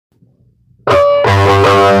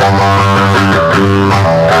All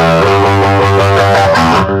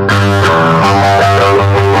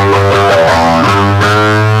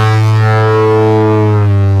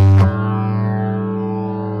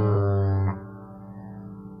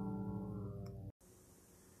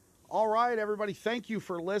right, everybody, thank you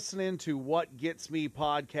for listening to What Gets Me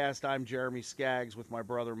podcast. I'm Jeremy Skaggs with my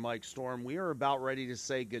brother Mike Storm. We are about ready to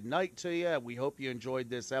say goodnight to you. We hope you enjoyed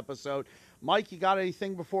this episode. Mike, you got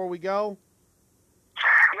anything before we go?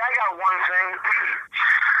 Yeah, I got one thing.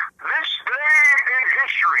 This day in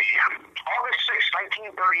history, August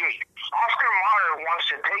 6, 1938, Oscar Mayer wants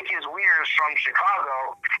to take his weirs from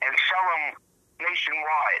Chicago and sell them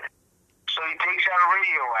nationwide. So he takes out a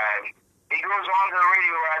radio ad. He goes on to the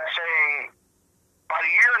radio ad saying, by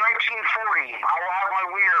the year 1940, I will have my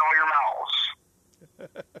weir in all your mouths.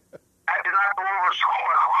 That did not go over so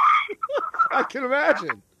well. I can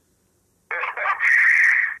imagine.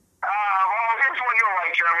 Well, here's one you'll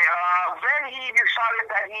like, Jeremy. Then he decided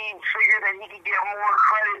that he figured that he could get more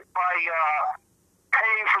credit by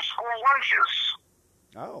paying for school lunches.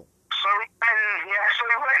 Oh. So he went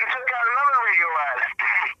and took out another radio ad.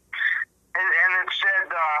 And it said,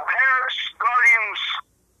 parents, guardians,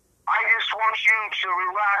 I just want you to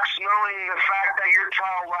relax knowing the fact that your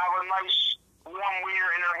child will have a nice warm weir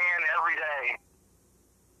in her hand every day.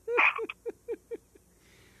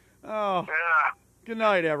 Oh. Yeah. Good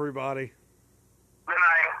night, everybody. Good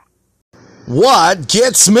night. What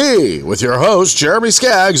Gets Me? With your hosts, Jeremy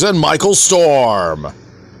Skaggs and Michael Storm.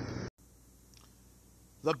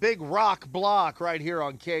 The Big Rock Block right here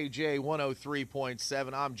on KJ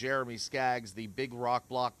 103.7. I'm Jeremy Skaggs. The Big Rock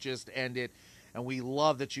Block just ended, and we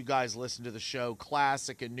love that you guys listen to the show.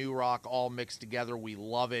 Classic and new rock all mixed together. We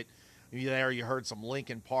love it. There you heard some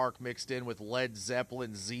Linkin Park mixed in with Led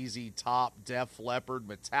Zeppelin, ZZ Top, Def Leppard,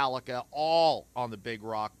 Metallica, all on the Big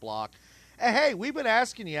Rock Block. And hey, we've been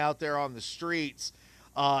asking you out there on the streets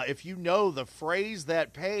if you know the phrase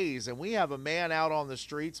that pays, and we have a man out on the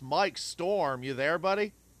streets, Mike Storm. You there,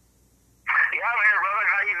 buddy? Yeah, I'm here, brother.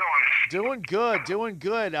 How you doing? Doing good, doing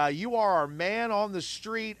good. You are our man on the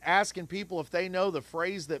street asking people if they know the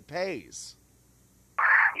phrase that pays.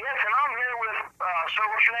 Yes, and I'm here with, sir,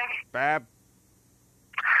 what's your name? Bab.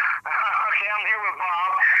 Okay, I'm here with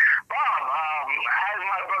Bob. Bob, as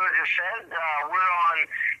my brother just said, we're on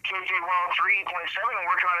KJ 103.7, and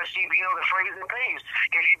we're trying to see if you know the phrase that pays.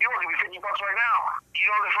 If you do, I'll give you $50 right now. Do you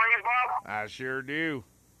know the phrase, Bob? I sure do.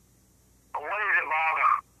 What is it,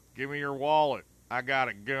 Bob? Give me your wallet. I got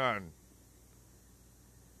a gun.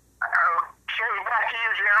 Sure, back to you,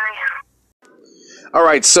 Jeremy. All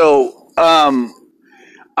right, so I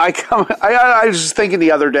was just thinking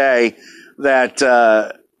the other day that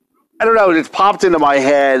I don't know, it popped into my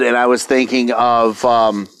head, and I was thinking of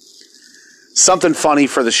something funny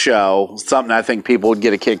for the show, something I think people would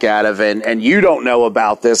get a kick out of, and you don't know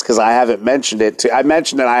about this because I haven't mentioned it. I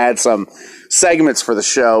mentioned that I had some segments for the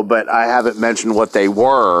show, but I haven't mentioned what they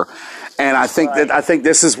were. And I think I think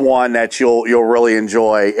this is one that you'll really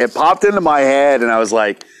enjoy. It popped into my head, and I was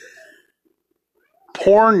like,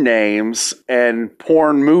 porn names and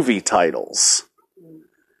porn movie titles.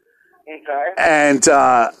 Okay. And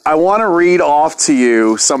I want to read off to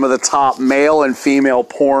you some of the top male and female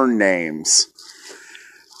porn names,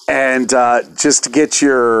 and just to get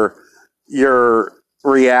your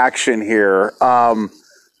reaction here.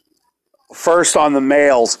 First on the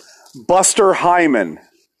males, Buster Hyman.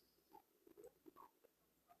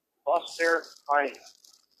 Buster Hyman.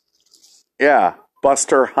 Yeah,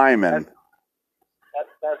 Buster Hyman.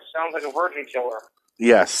 That sounds like a virgin killer.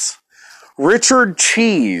 Yes. Richard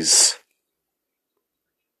Cheese.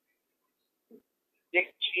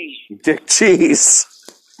 Dick Cheese. Dick Cheese.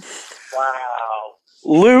 Wow.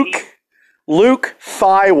 Luke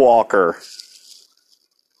Thigh-Walker.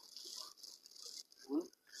 Luke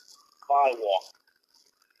Thigh-Walker.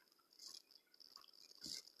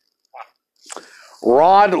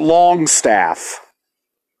 Rod Longstaff.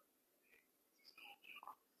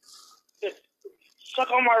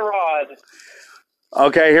 Suck on my rod.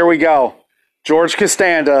 Okay, here we go. George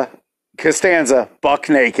Costanza, buck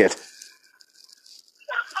naked.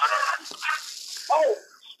 Oh,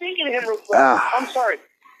 speaking of him real quick, I'm sorry.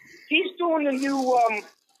 He's doing the new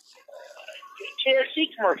KFC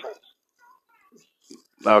commercials.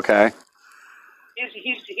 Okay.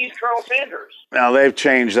 He's Colonel Sanders. Now they've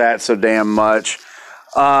changed that so damn much.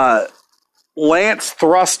 Lance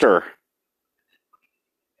Thruster.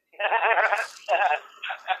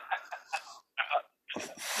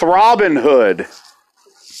 Throbbing Hood.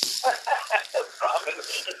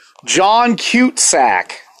 John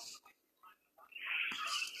Cutesack.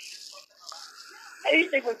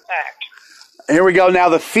 Anything with back. Here we go. Now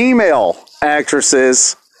the female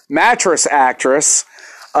actresses, mattress actress,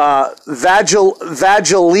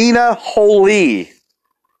 Vagelina Jolie.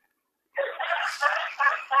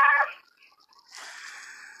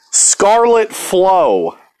 Scarlet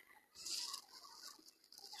Flo.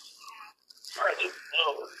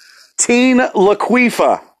 Teen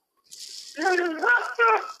Laquifa.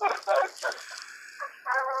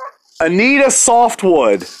 Anita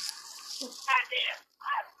Softwood.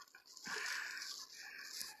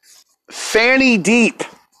 Fanny Deep.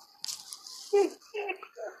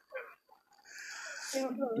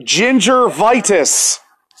 Ginger Vitus.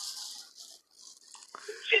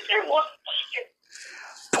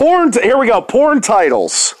 Here we go. Porn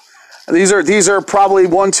titles. These are probably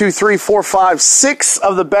 1, 2, 3, 4, 5, 6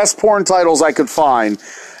 of the best porn titles I could find.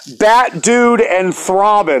 Bat Dude and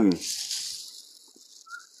Throbbin.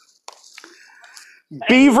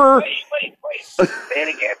 Beaver. Wait. Say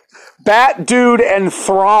it again. Bat Dude and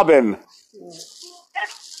Throbbin. That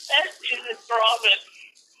is Throbbin.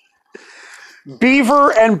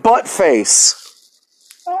 Beaver and Buttface.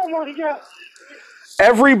 Oh my God.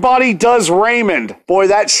 Everybody Does Raymond. Boy,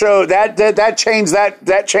 that show that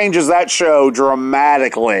changes that show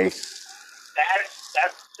dramatically. That's a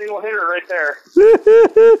single hitter right there.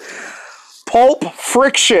 Pulp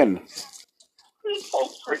Friction.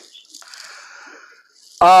 Pulp Friction.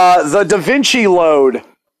 The Da Vinci Load.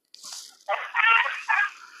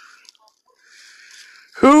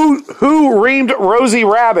 Who reamed Rosie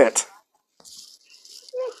Rabbit?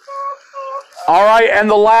 All right, and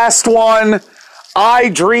the last one, I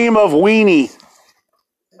Dream of Weenie.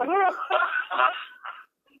 All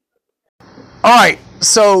right,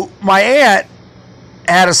 so my aunt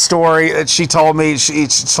had a story that she told me. She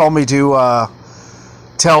told me to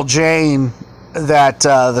tell Jane that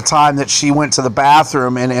the time that she went to the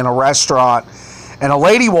bathroom in a restaurant, and a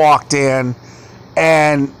lady walked in,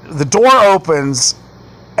 and the door opens,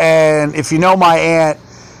 and if you know my aunt,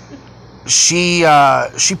 she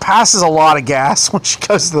passes a lot of gas when she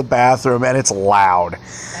goes to the bathroom, and it's loud.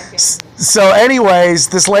 So anyways,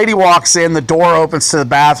 this lady walks in, the door opens to the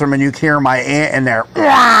bathroom, and you can hear my aunt in there.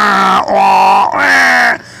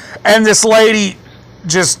 And this lady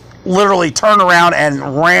just literally turned around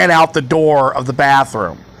and ran out the door of the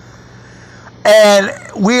bathroom. And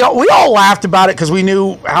we all laughed about it because we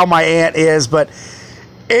knew how my aunt is, but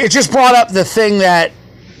it just brought up the thing that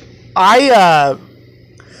I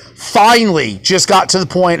finally just got to the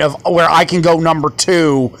point of where I can go number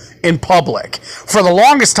 2 in public. For the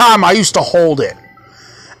longest time, I used to hold it.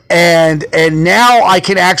 And now I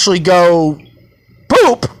can actually go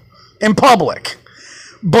poop in public.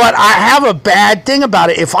 But I have a bad thing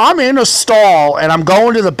about it. If I'm in a stall and I'm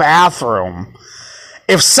going to the bathroom,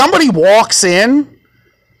 if somebody walks in,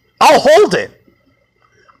 I'll hold it.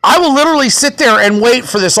 I will literally sit there and wait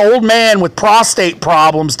for this old man with prostate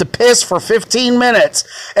problems to piss for 15 minutes,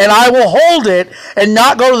 and I will hold it and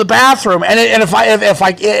not go to the bathroom. And if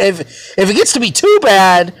it gets to be too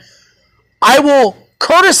bad, I will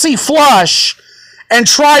courtesy flush and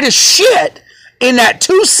try to shit. In that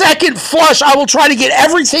 2-second flush, I will try to get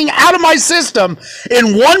everything out of my system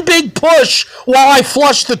in one big push while I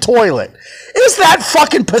flush the toilet. Is that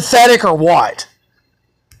fucking pathetic or what?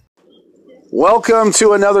 Welcome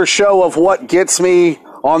to another show of What Gets Me.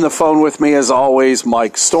 On the phone with me, as always,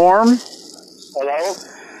 Mike Storm. Hello?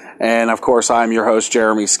 And, of course, I'm your host,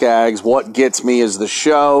 Jeremy Skaggs. What Gets Me is the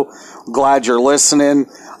show. Glad you're listening.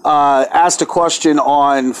 Asked a question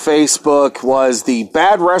on Facebook, was the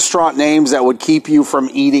bad restaurant names that would keep you from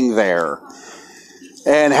eating there.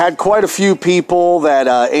 And had quite a few people that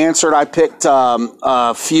answered. I picked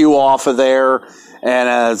a few off of there, and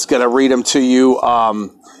I was going to read them to you.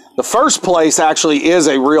 The first place actually is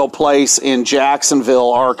a real place in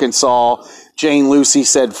Jacksonville, Arkansas. Jane Lucy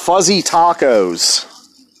said Fuzzy Tacos.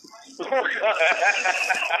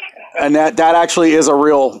 And that actually is a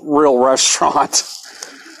real restaurant.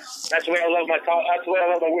 That's the way I love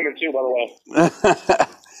my women too, by the way.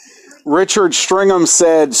 Richard Stringham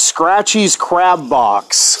said Scratchy's Crab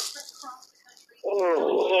Box.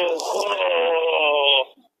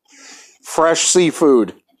 Fresh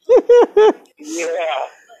seafood. Yeah.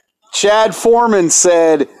 Chad Foreman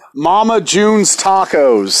said Mama June's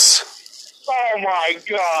Tacos. Oh my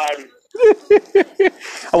God.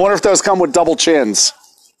 I wonder if those come with double chins.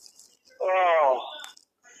 Oh.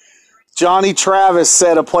 Johnny Travis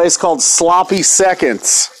said a place called Sloppy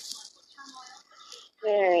Seconds.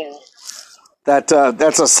 Mm.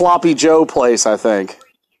 That's a Sloppy Joe place, I think.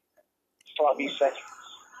 Sloppy Seconds.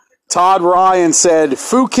 Todd Ryan said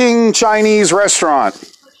Fu King Chinese Restaurant. That's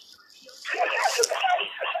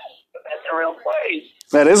a real place.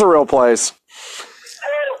 That is a real place.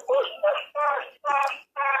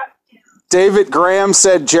 David Graham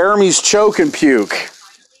said Jeremy's choke and puke.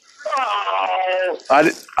 Oh, I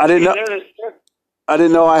didn't know. I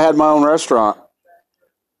didn't know I had my own restaurant.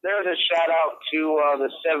 there's a shout out to the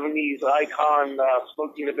 '70s icon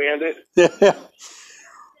Smokey the Bandit.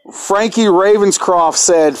 Frankie Ravenscroft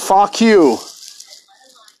said, "Fuck you."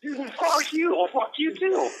 Fuck you. Well, fuck you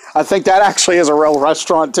too. I think that actually is a real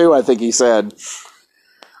restaurant too. I think he said.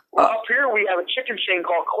 Well, up here we have a chicken chain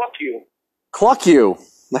called Cluck You. Cluck you.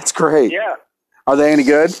 That's great. Yeah. Are they any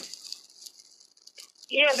good?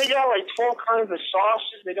 Yeah, they got like 12 kinds of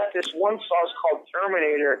sauces. They got this one sauce called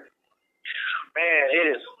Terminator. Man, it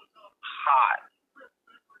is hot.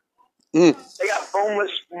 They got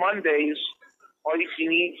boneless Mondays, all you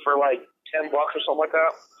can eat for like $10 or something like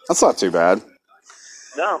that. That's not too bad.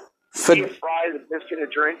 No. You get fries, a biscuit, a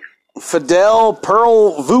drink. Fidel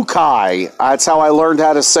Pearl Vukai. That's how I learned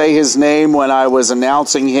how to say his name when I was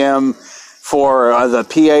announcing him for the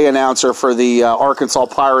PA announcer for the Arkansas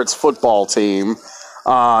Pirates football team.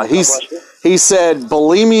 He said,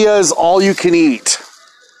 bulimia is all you can eat.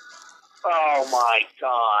 Oh, my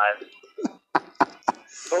God.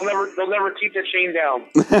 They'll never keep the chain down.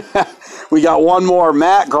 We got one more.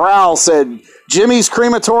 Matt Growl said, Jimmy's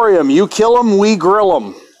Crematorium. You kill 'em, we grill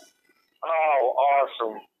 'em. Oh,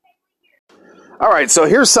 awesome. All right, so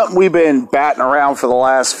here's something we've been batting around for the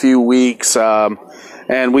last few weeks, and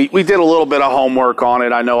we did a little bit of homework on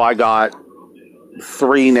it. I know I got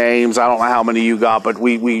 3 names. I don't know how many you got, but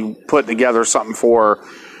we put together something for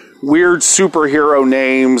weird superhero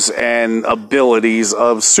names and abilities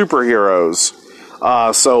of superheroes.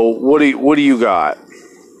 So what do you got?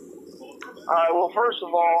 Well, first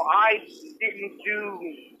of all, I did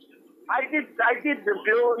the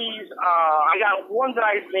abilities. I got one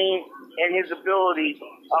guy's name and his abilities,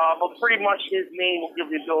 but pretty much his name will give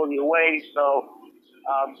the ability away. So,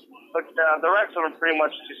 but the rest of them are pretty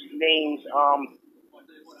much just names.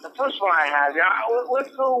 The first one I have,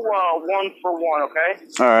 let's go 1 for 1, okay?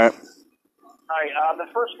 All right. All right. The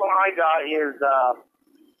first one I got is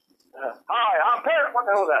hi, I'm Paranoid. What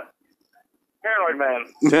the hell is that? Paranoid Man.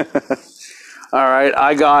 All right,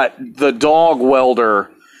 I got the dog welder.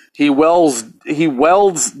 He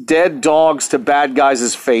welds dead dogs to bad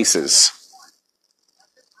guys' faces.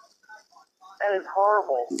 That is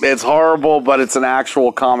horrible. It's horrible, but it's an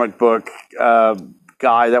actual comic book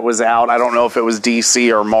guy that was out. I don't know if it was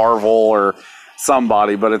DC or Marvel or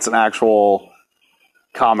somebody, but it's an actual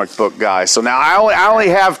comic book guy. So now I only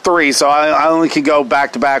have 3, so I only can go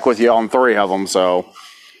back to back with you on 3 of them. So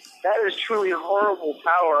that is truly a horrible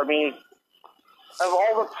power. I mean, of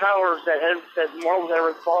all the powers that Marvel's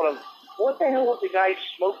ever thought of, what the hell was the guy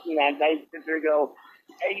smoking that night? Sit there and go,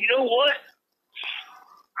 hey, you know what?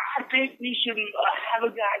 I think we should have a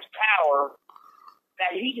guy's power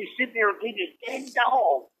that he can sit there and take a dead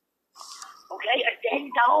dog, okay, a dead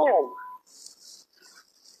dog,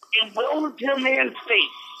 and weld it to a man's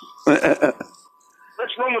face.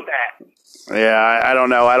 Let's run with that. Yeah, I don't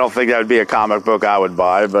know. I don't think that would be a comic book I would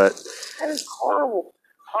buy, but that is horrible.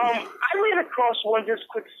 I ran across one, just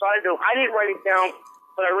quick side note. I didn't write it down,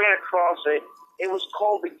 but I ran across it. It was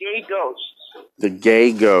called The Gay Ghost. The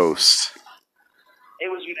Gay Ghost. It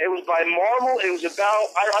was by Marvel. It was about,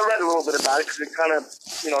 I read a little bit about it because it kind of,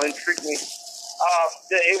 intrigued me.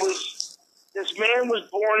 This man was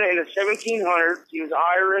born in the 1700s. He was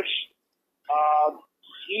Irish.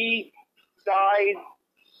 He died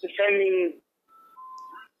defending,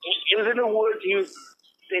 he was in the woods.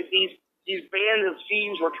 These bands of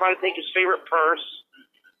thieves were trying to take his favorite purse.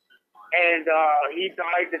 And he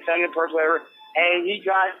died defending the purse, whatever. And he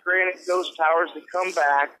got granted ghost powers to come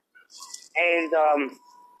back. And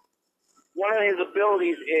one of his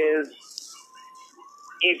abilities is,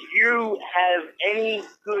 if you have any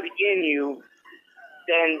good in you,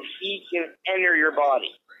 then he can enter your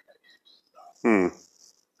body.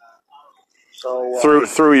 So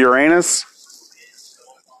through Uranus?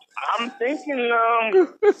 I'm thinking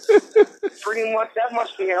pretty much that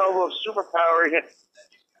must be a hell of a superpower.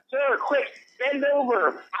 Sir, quick, bend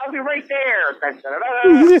over. I'll be right there.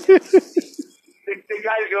 The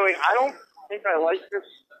guy's going, I don't think I like this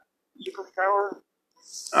superpower.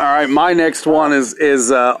 All right, my next one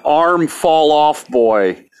is arm fall off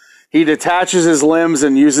boy. He detaches his limbs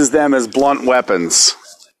and uses them as blunt weapons.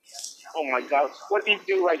 Oh my God! What do you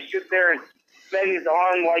do? Like sit there and bend his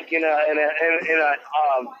arm like in a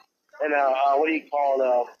what do you call it?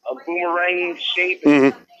 A boomerang shape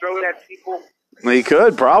and throw it at people. He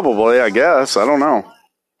could probably, I guess. I don't know.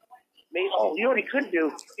 Maybe, you know what he could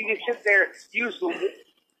do? He could sit there, use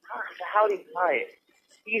how do you tie it?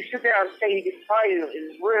 He could sit there and say he could tie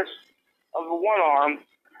his wrist of the one arm,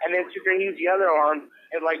 and then sit there and use the other arm,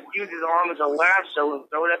 and like use his arm as a lasso and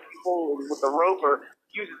throw it at people with the rope, or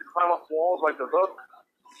use it to climb up walls like the hook.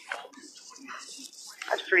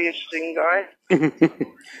 That's pretty interesting, guy.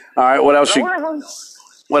 All right, what else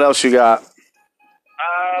What else you got?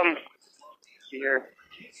 Let's see here.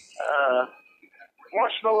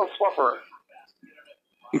 Marshmallow fluffer.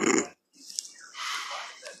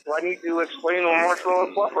 Do I need to explain the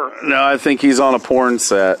marshmallow fluffer? No, I think he's on a porn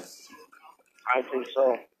set. I think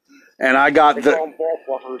so. And I got They call them ball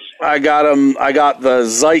fluffers. I got the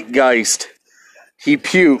Zeitgeist. He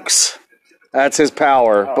pukes. That's his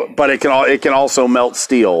power, but it can also melt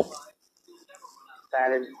steel.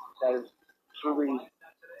 That is truly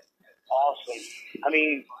awesome. I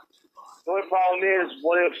mean, the only problem is,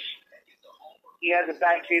 what if he has a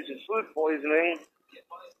bad case of food poisoning,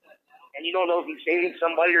 and you don't know if he's saving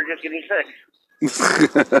somebody or just getting sick?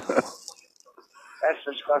 That's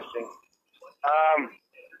disgusting.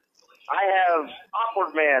 I have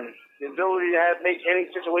Awkward Man, the ability to make any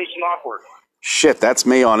situation awkward. Shit, that's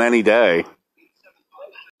me on any day.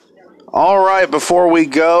 All right, before we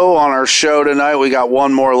go on our show tonight, we got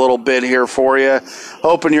one more little bit here for you.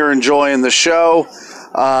 Hoping you're enjoying the show.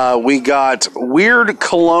 We got weird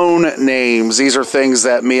cologne names. These are things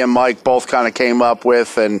that me and Mike both kind of came up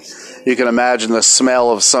with, and you can imagine the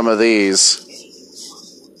smell of some of these.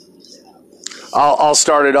 I'll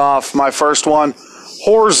start it off. My first one,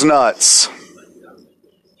 Whore's Nuts.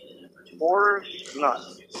 Whore's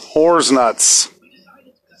Nuts. Whore's Nuts.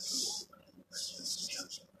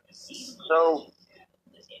 So,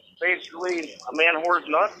 basically, a man whores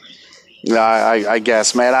nuts? Yeah, I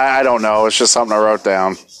guess, man. I don't know. It's just something I wrote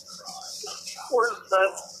down. Whores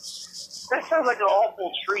nuts? That sounds like an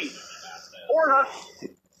awful treat. Whore nuts.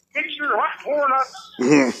 Get your hot whore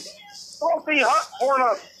nuts. Salty hot whore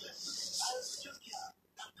nuts.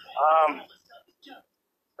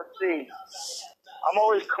 Let's see. I'm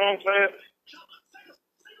always confident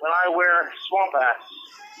when I wear swamp ass.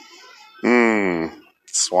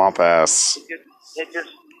 Swamp ass. It just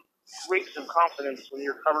reeks of confidence when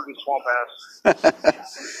you're covered in swamp ass.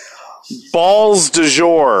 Balls du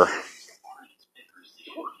jour.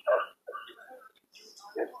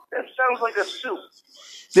 That sounds like a soup.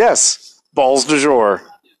 Yes, balls du jour.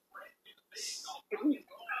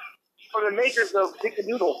 For the makers of Pick a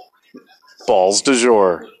Noodle. Balls du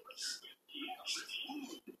jour.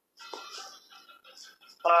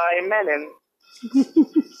 By Menon.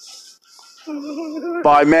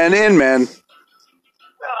 By men in men.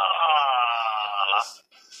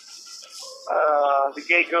 The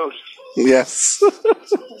gay ghost. Yes.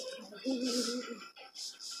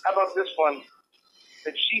 How about this one?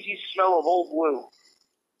 The cheesy smell of Old Blue.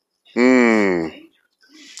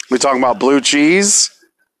 We talking about blue cheese?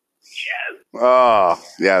 Yes. Oh,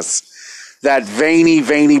 yes. That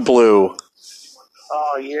veiny blue.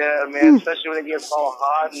 Oh, yeah, man. Especially when it gets all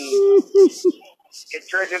hot and it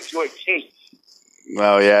turns into a cake.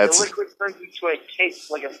 Oh, yeah. The liquid turns into a cake,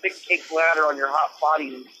 like a thick cake ladder on your hot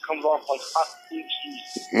body, and comes off like hot blue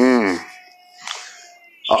cheese.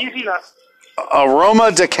 Cheesy nut.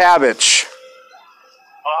 Aroma de cabbage.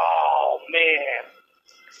 Oh, man.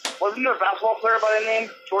 Wasn't there a basketball player by the name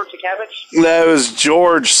George the Cabbage? That was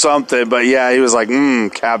George something, but yeah, he was like,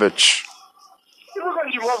 cabbage. He looked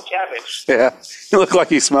like he loved cabbage. Yeah, he looked like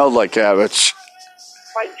he smelled like cabbage.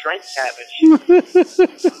 I drank cabbage.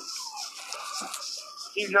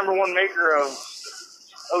 He's number one maker of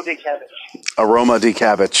Eau de Cabbage. Aroma de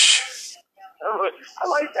cabbage. I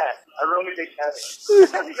like that. Aroma de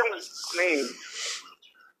Cabbage. That's his name.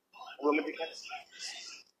 Aroma de Cabbage.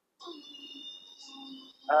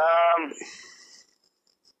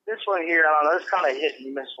 This one here, I don't know. This kind of hit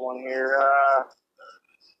and miss one here.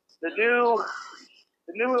 The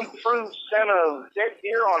new improved scent of dead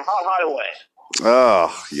deer on Hot Highway. Oh,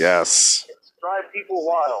 yes. Drive people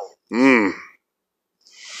wild.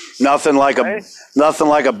 Nothing like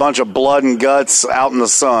a bunch of blood and guts out in the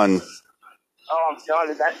sun. Oh, I'm telling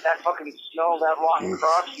you, that fucking smell, that rotten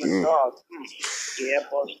crotch and the dog. Yeah,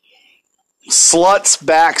 plus. Slut's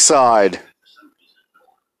backside.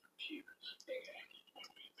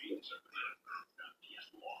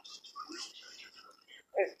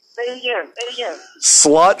 Say it again.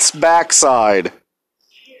 Slut's backside.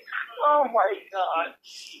 Oh my God.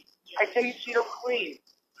 I taste it clean.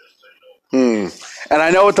 And I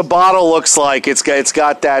know what the bottle looks like. It's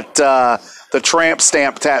got that the tramp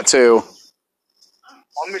stamp tattoo.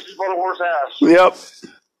 On Mrs. Butterworth's ass. Yep.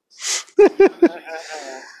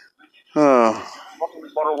 Fucking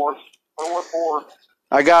Butterworth 4.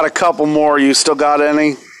 I got a couple more. You still got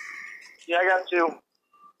any? Yeah, I got 2.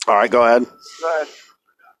 All right, go ahead. Go ahead.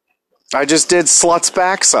 I just did Slut's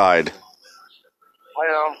Backside. I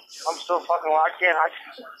know. I'm still fucking locked in. I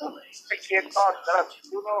can't talk. That's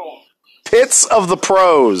too low. Pits of the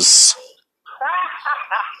Pros.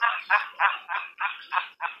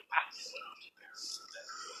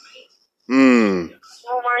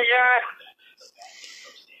 Oh my god.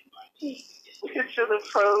 Pits of the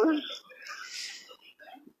Pros.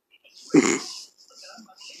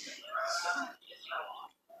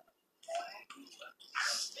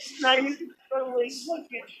 Now you can totally look at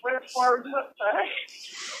Fred Favre's mustache.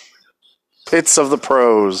 Pits of the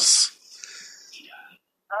Pros.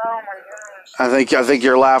 Oh my god. I think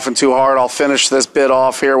you're laughing too hard. I'll finish this bit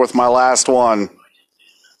off here with my last one.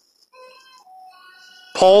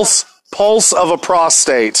 Pulse of a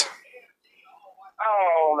prostate.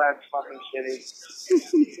 Oh, that's fucking shitty.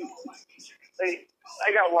 Hey,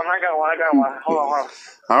 I got one. Hold on.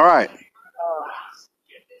 All right.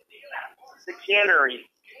 The cannery.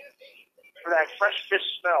 For that fresh fish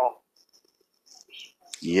smell.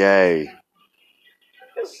 Yay.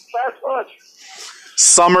 That's what.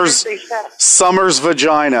 Summer's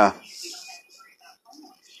vagina.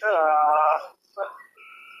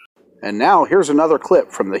 And now here's another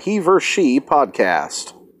clip from the He vs. She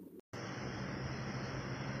podcast.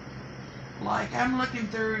 Like, I'm looking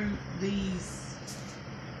through these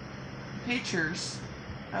pictures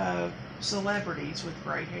of celebrities with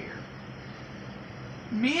gray hair.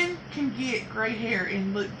 Men can get gray hair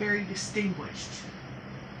and look very distinguished.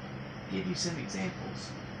 Give you some examples.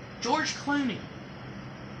 George Clooney,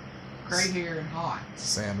 gray hair and hot.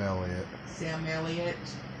 Sam Elliott.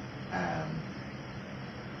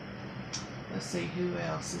 Let's see who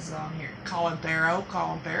else is on here. Colin Farrell.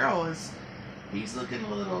 He's looking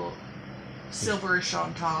a little silverish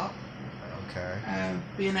on top. Okay.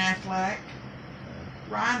 Ben Affleck.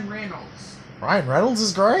 Ryan Reynolds. Ryan Reynolds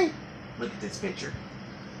is gray? Look at this picture.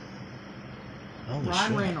 Holy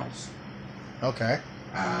Ryan shit. Reynolds. Okay.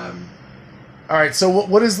 All right. So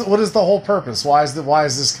what is the whole purpose? Why is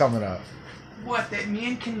this coming up? That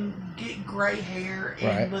men can get gray hair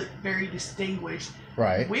and Right. look very distinguished.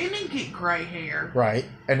 Right. Women get gray hair. Right.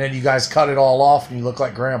 And then you guys cut it all off and you look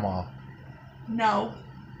like grandma. No.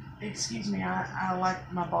 Excuse me, I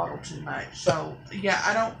like my bottle too much. So, yeah,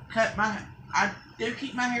 I do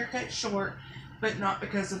keep my hair cut short, but not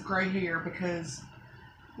because of gray hair, because,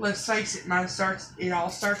 let's face it, it all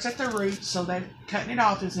starts at the root, so that cutting it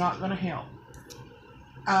off is not going to help.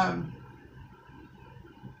 I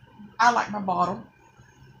like my bottle.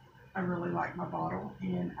 I really like my bottle,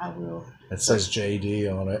 and I will... It says JD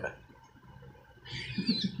on it.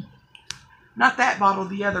 Not that bottle,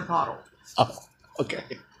 the other bottle. Oh, okay.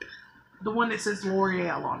 The one that says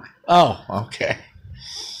L'Oreal on it. Oh, okay.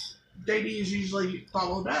 JD is usually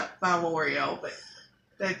followed up by L'Oreal, but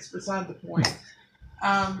that's beside the point.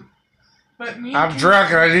 But I'm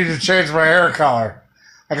drunk and I need to change my hair color.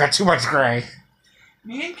 I got too much gray.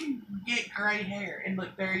 Men can get gray hair and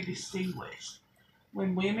look very distinguished.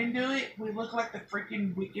 When women do it, we look like the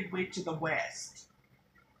freaking Wicked Witch of the West.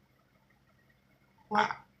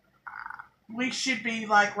 Like, we should be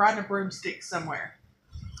like riding a broomstick somewhere.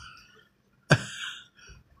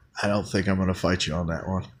 I don't think I'm going to fight you on that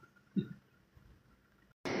one.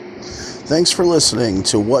 Thanks for listening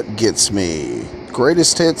to What Gets Me.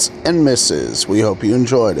 Greatest hits and misses. We hope you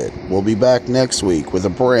enjoyed it. We'll be back next week with a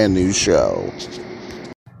brand new show.